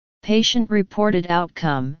Patient-reported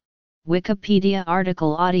outcome, Wikipedia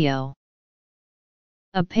article audio.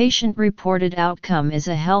 A patient-reported outcome is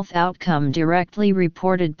a health outcome directly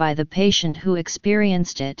reported by the patient who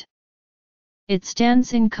experienced it. It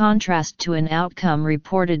stands in contrast to an outcome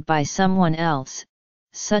reported by someone else,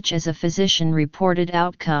 such as a physician-reported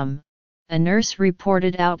outcome, a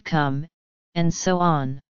nurse-reported outcome, and so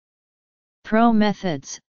on. PRO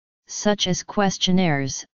methods, such as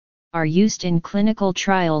questionnaires, are used in clinical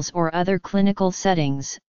trials or other clinical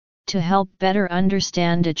settings, to help better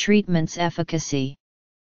understand a treatment's efficacy.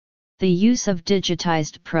 The use of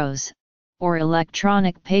digitized PROs, or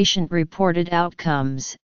electronic patient-reported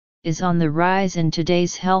outcomes, is on the rise in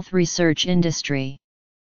today's health research industry.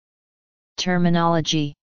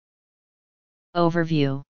 Terminology.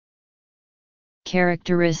 Overview.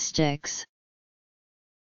 Characteristics.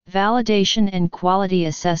 Validation and quality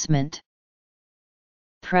assessment.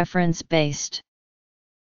 Preference-based.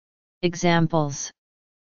 Examples.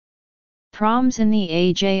 PROMs in the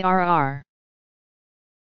AJRR.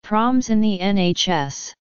 PROMs in the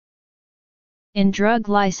NHS. In drug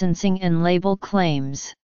licensing and label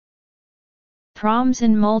claims. PROMs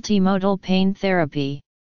in multimodal pain therapy.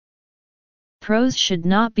 PROs should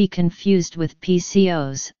not be confused with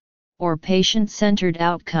PCOs, or patient-centered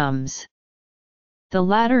outcomes. The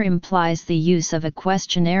latter implies the use of a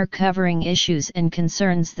questionnaire covering issues and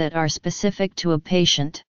concerns that are specific to a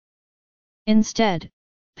patient. Instead,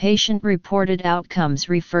 patient-reported outcomes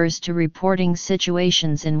refers to reporting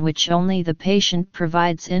situations in which only the patient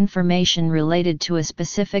provides information related to a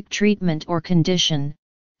specific treatment or condition.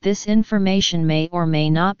 This information may or may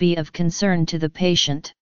not be of concern to the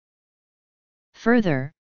patient.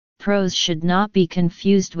 Further, PROs should not be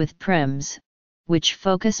confused with PREMs, which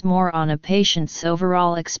focus more on a patient's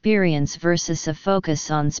overall experience versus a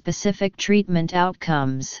focus on specific treatment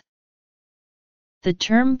outcomes. The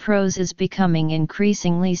term PROs is becoming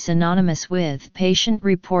increasingly synonymous with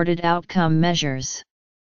patient-reported outcome measures.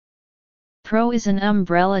 PRO is an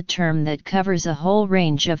umbrella term that covers a whole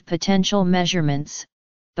range of potential measurements,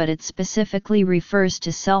 but it specifically refers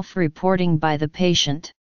to self-reporting by the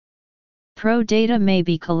patient. PRO data may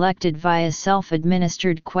be collected via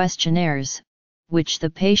self-administered questionnaires, which the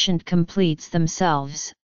patient completes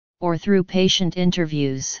themselves, or through patient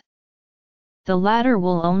interviews. The latter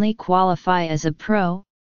will only qualify as a PRO,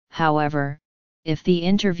 however, if the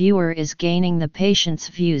interviewer is gaining the patient's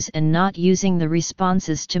views and not using the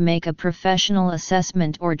responses to make a professional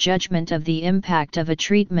assessment or judgment of the impact of a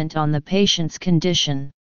treatment on the patient's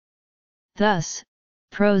condition. Thus,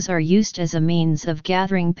 PROs are used as a means of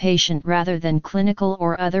gathering patient rather than clinical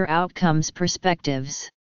or other outcomes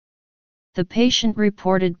perspectives. The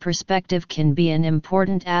patient-reported perspective can be an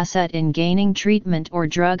important asset in gaining treatment or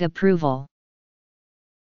drug approval.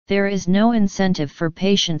 There is no incentive for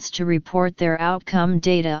patients to report their outcome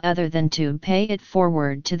data other than to pay it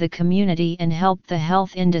forward to the community and help the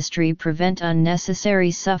health industry prevent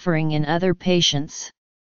unnecessary suffering in other patients.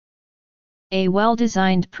 A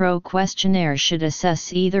well-designed PRO questionnaire should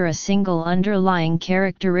assess either a single underlying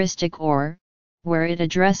characteristic or, where it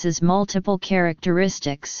addresses multiple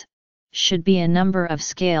characteristics, should be a number of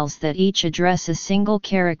scales that each address a single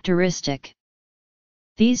characteristic.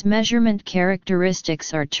 These measurement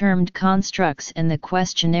characteristics are termed constructs and the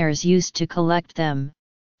questionnaires used to collect them,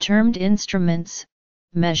 termed instruments,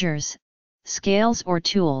 measures, scales or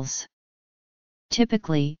tools.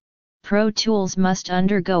 Typically, PRO tools must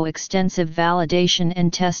undergo extensive validation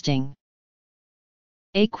and testing.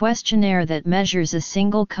 A questionnaire that measures a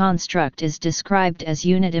single construct is described as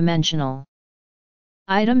unidimensional.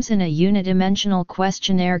 Items in a unidimensional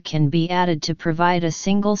questionnaire can be added to provide a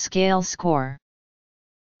single scale score.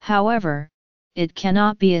 However, it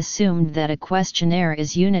cannot be assumed that a questionnaire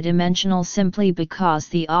is unidimensional simply because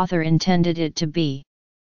the author intended it to be.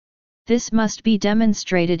 This must be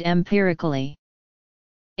demonstrated empirically.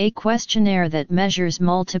 A questionnaire that measures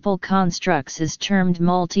multiple constructs is termed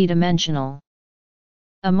multidimensional.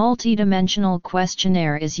 A multidimensional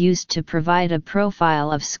questionnaire is used to provide a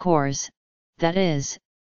profile of scores, that is,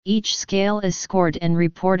 each scale is scored and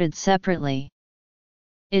reported separately.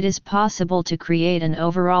 It is possible to create an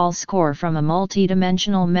overall score from a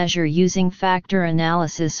multidimensional measure using factor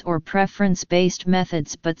analysis or preference-based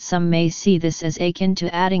methods, but some may see this as akin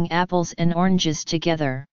to adding apples and oranges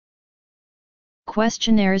together.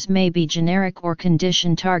 Questionnaires may be generic or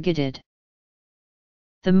condition-targeted.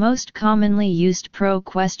 The most commonly used PRO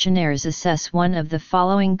questionnaires assess one of the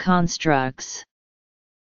following constructs.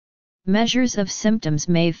 Measures of symptoms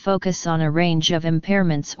may focus on a range of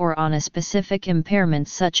impairments or on a specific impairment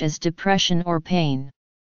such as depression or pain.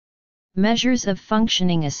 Measures of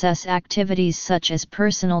functioning assess activities such as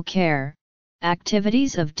personal care,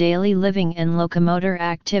 activities of daily living and locomotor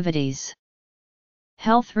activities.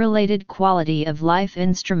 Health-related quality of life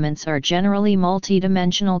instruments are generally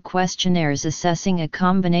multidimensional questionnaires assessing a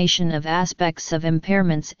combination of aspects of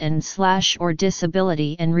impairments and/or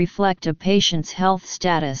disability and reflect a patient's health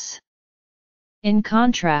status. In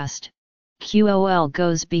contrast, QOL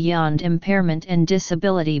goes beyond impairment and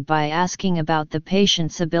disability by asking about the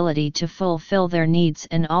patient's ability to fulfill their needs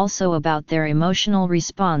and also about their emotional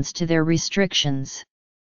response to their restrictions.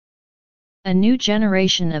 A new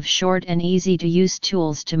generation of short and easy-to-use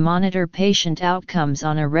tools to monitor patient outcomes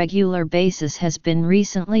on a regular basis has been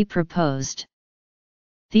recently proposed.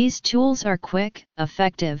 These tools are quick,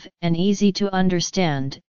 effective, and easy to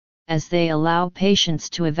understand, as they allow patients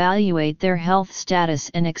to evaluate their health status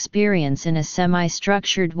and experience in a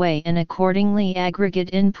semi-structured way and accordingly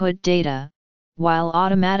aggregate input data, while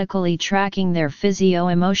automatically tracking their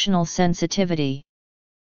physio-emotional sensitivity.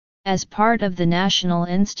 As part of the National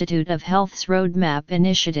Institute of Health's Roadmap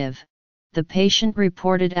initiative, the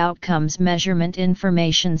Patient-Reported Outcomes Measurement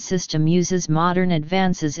Information System uses modern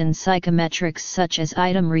advances in psychometrics such as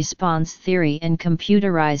item response theory and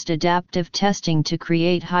computerized adaptive testing to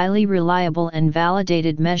create highly reliable and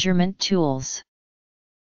validated measurement tools.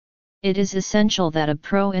 It is essential that a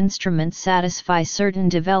PRO instrument satisfy certain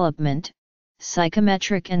development,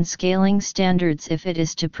 psychometric and scaling standards if it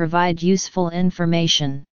is to provide useful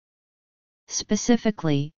information.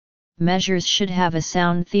 Specifically, measures should have a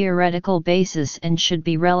sound theoretical basis and should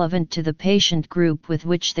be relevant to the patient group with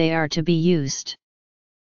which they are to be used.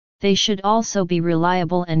 They should also be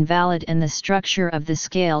reliable and valid, and the structure of the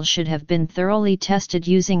scale should have been thoroughly tested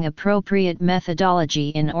using appropriate methodology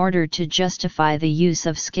in order to justify the use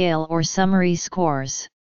of scale or summary scores.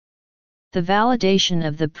 The validation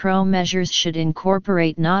of the PRO measures should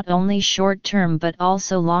incorporate not only short-term but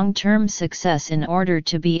also long-term success in order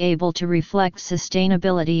to be able to reflect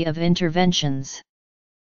sustainability of interventions.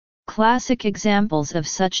 Classic examples of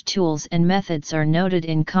such tools and methods are noted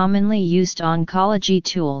in commonly used oncology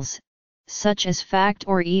tools, such as FACT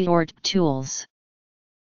or EORT tools.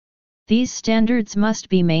 These standards must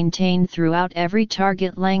be maintained throughout every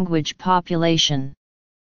target language population.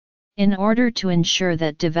 In order to ensure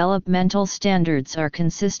that developmental standards are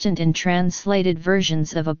consistent in translated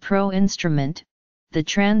versions of a PRO instrument, the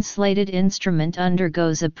translated instrument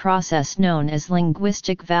undergoes a process known as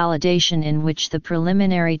linguistic validation, in which the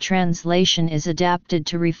preliminary translation is adapted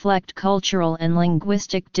to reflect cultural and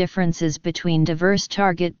linguistic differences between diverse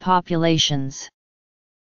target populations.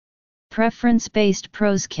 Preference-based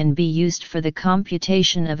PROs can be used for the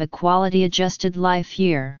computation of a quality-adjusted life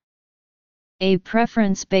year. A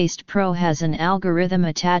preference-based PRO has an algorithm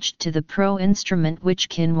attached to the PRO instrument which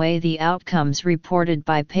can weigh the outcomes reported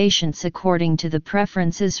by patients according to the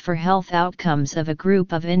preferences for health outcomes of a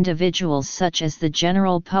group of individuals such as the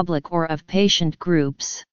general public or of patient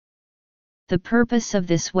groups. The purpose of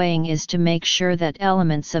this weighing is to make sure that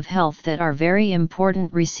elements of health that are very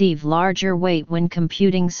important receive larger weight when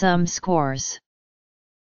computing some scores.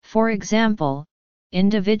 For example,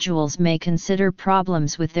 individuals may consider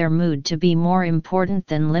problems with their mood to be more important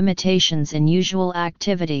than limitations in usual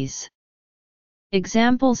activities.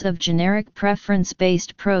 Examples of generic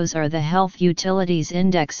preference-based PROs are the Health Utilities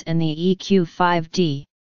Index and the EQ5D.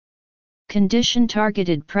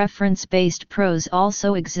 Condition-targeted preference-based PROs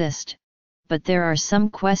also exist, but there are some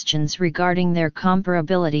questions regarding their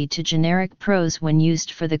comparability to generic PROs when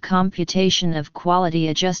used for the computation of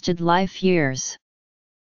quality-adjusted life years.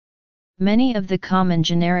 Many of the common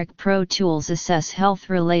generic PRO tools assess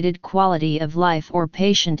health-related quality of life or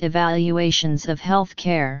patient evaluations of health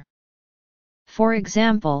care. For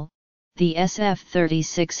example, the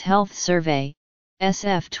SF36 Health Survey,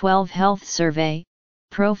 SF12 Health Survey,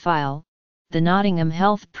 Profile, the Nottingham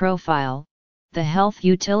Health Profile, the Health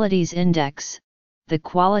Utilities Index, the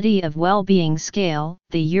Quality of Well-Being Scale,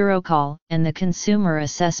 the Eurocall, and the Consumer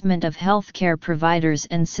Assessment of Healthcare Providers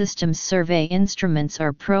and Systems Survey instruments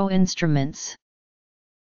are PRO instruments.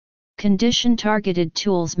 Condition-targeted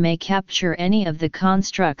tools may capture any of the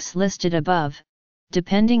constructs listed above,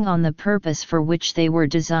 depending on the purpose for which they were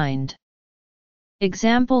designed.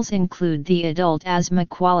 Examples include the Adult Asthma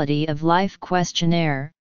Quality of Life Questionnaire,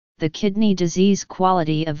 the Kidney Disease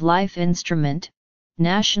Quality of Life Instrument,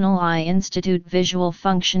 National Eye Institute Visual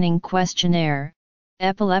Functioning Questionnaire,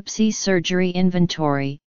 Epilepsy Surgery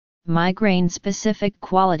Inventory, Migraine-Specific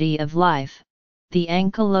Quality of Life, the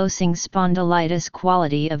Ankylosing Spondylitis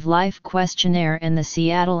Quality of Life Questionnaire and the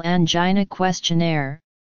Seattle Angina Questionnaire,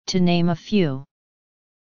 to name a few.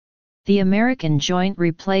 The American Joint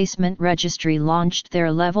Replacement Registry launched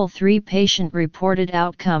their Level 3 patient-reported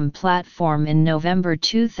outcome platform in November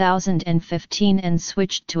 2015 and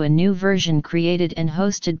switched to a new version created and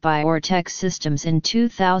hosted by Ortex Systems in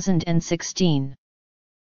 2016.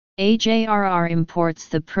 AJRR imports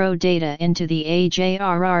the PRO data into the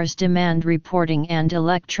AJRR's demand reporting and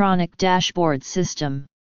electronic dashboard system.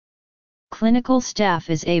 Clinical staff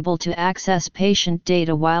is able to access patient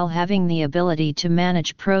data while having the ability to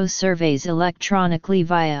manage PRO surveys electronically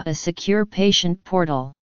via a secure patient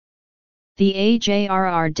portal. The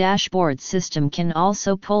AJRR dashboard system can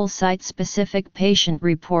also pull site-specific patient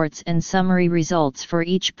reports and summary results for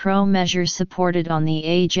each PRO measure supported on the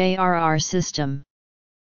AJRR system.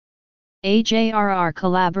 AJRR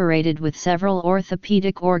collaborated with several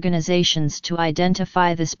orthopedic organizations to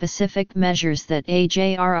identify the specific measures that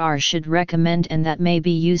AJRR should recommend and that may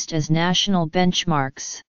be used as national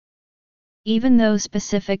benchmarks. Even though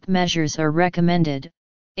specific measures are recommended,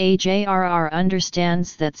 AJRR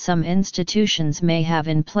understands that some institutions may have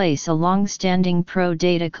in place a long-standing PRO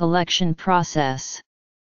data collection process.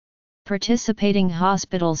 Participating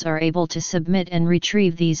hospitals are able to submit and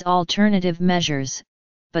retrieve these alternative measures,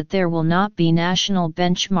 but there will not be national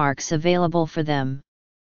benchmarks available for them.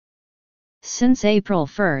 Since April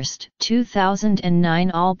 1,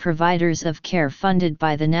 2009, all providers of care funded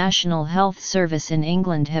by the National Health Service in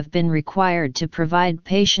England have been required to provide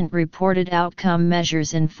patient-reported outcome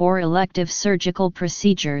measures in 4 elective surgical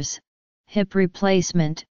procedures: hip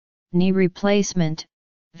replacement, knee replacement,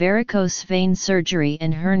 varicose vein surgery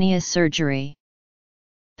and hernia surgery.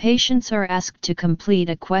 Patients are asked to complete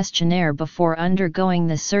a questionnaire before undergoing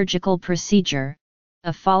the surgical procedure.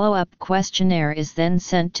 A follow-up questionnaire is then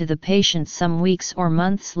sent to the patient some weeks or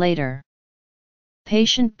months later.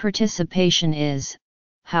 Patient participation is,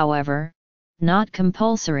 however, not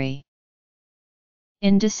compulsory.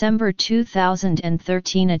 In December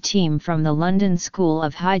 2013, a team from the London School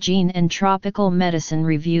of Hygiene and Tropical Medicine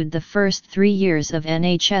reviewed the first 3 years of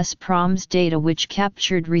NHS PROMS data, which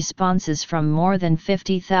captured responses from more than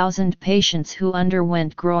 50,000 patients who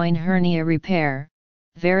underwent groin hernia repair,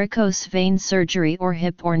 varicose vein surgery or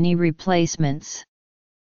hip or knee replacements.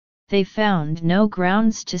 They found no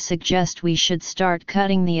grounds to suggest we should start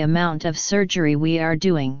cutting the amount of surgery we are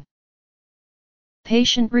doing.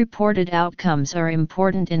 Patient-reported outcomes are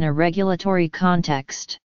important in a regulatory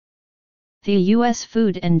context. The U.S.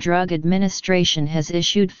 Food and Drug Administration has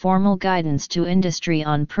issued formal guidance to industry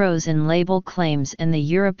on PROs in label claims, and the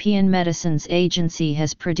European Medicines Agency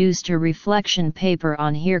has produced a reflection paper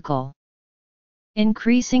on HERCL.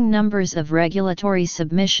 Increasing numbers of regulatory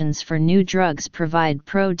submissions for new drugs provide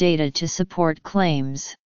PRO data to support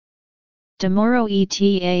claims. Demoro et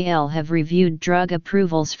al. Have reviewed drug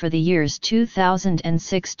approvals for the years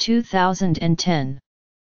 2006-2010.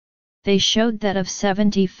 They showed that of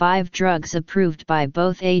 75 drugs approved by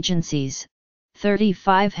both agencies,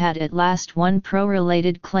 35 had at least one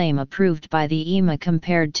PRO-related claim approved by the EMA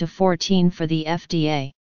compared to 14 for the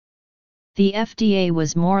FDA. The FDA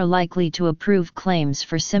was more likely to approve claims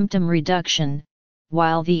for symptom reduction,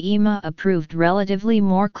 while the EMA approved relatively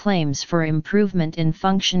more claims for improvement in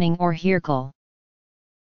functioning or HERCL.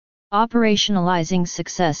 Operationalizing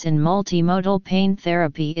success in multimodal pain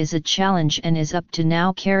therapy is a challenge and is up to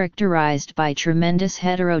now characterized by tremendous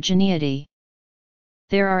heterogeneity.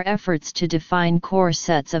 There are efforts to define core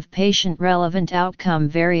sets of patient-relevant outcome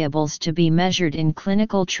variables to be measured in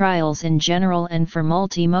clinical trials in general and for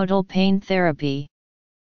multimodal pain therapy.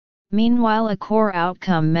 Meanwhile, a core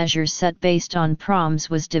outcome measure set based on PROMS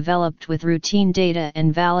was developed with routine data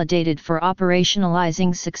and validated for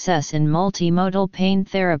operationalizing success in multimodal pain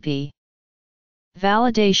therapy.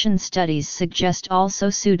 Validation studies suggest also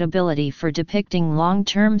suitability for depicting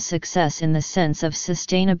long-term success in the sense of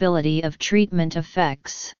sustainability of treatment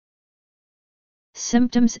effects.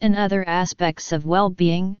 Symptoms and other aspects of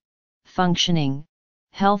well-being, functioning,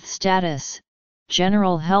 health status,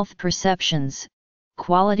 general health perceptions,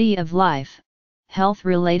 quality of life,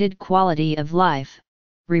 health-related quality of life,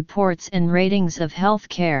 reports and ratings of health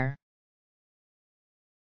care.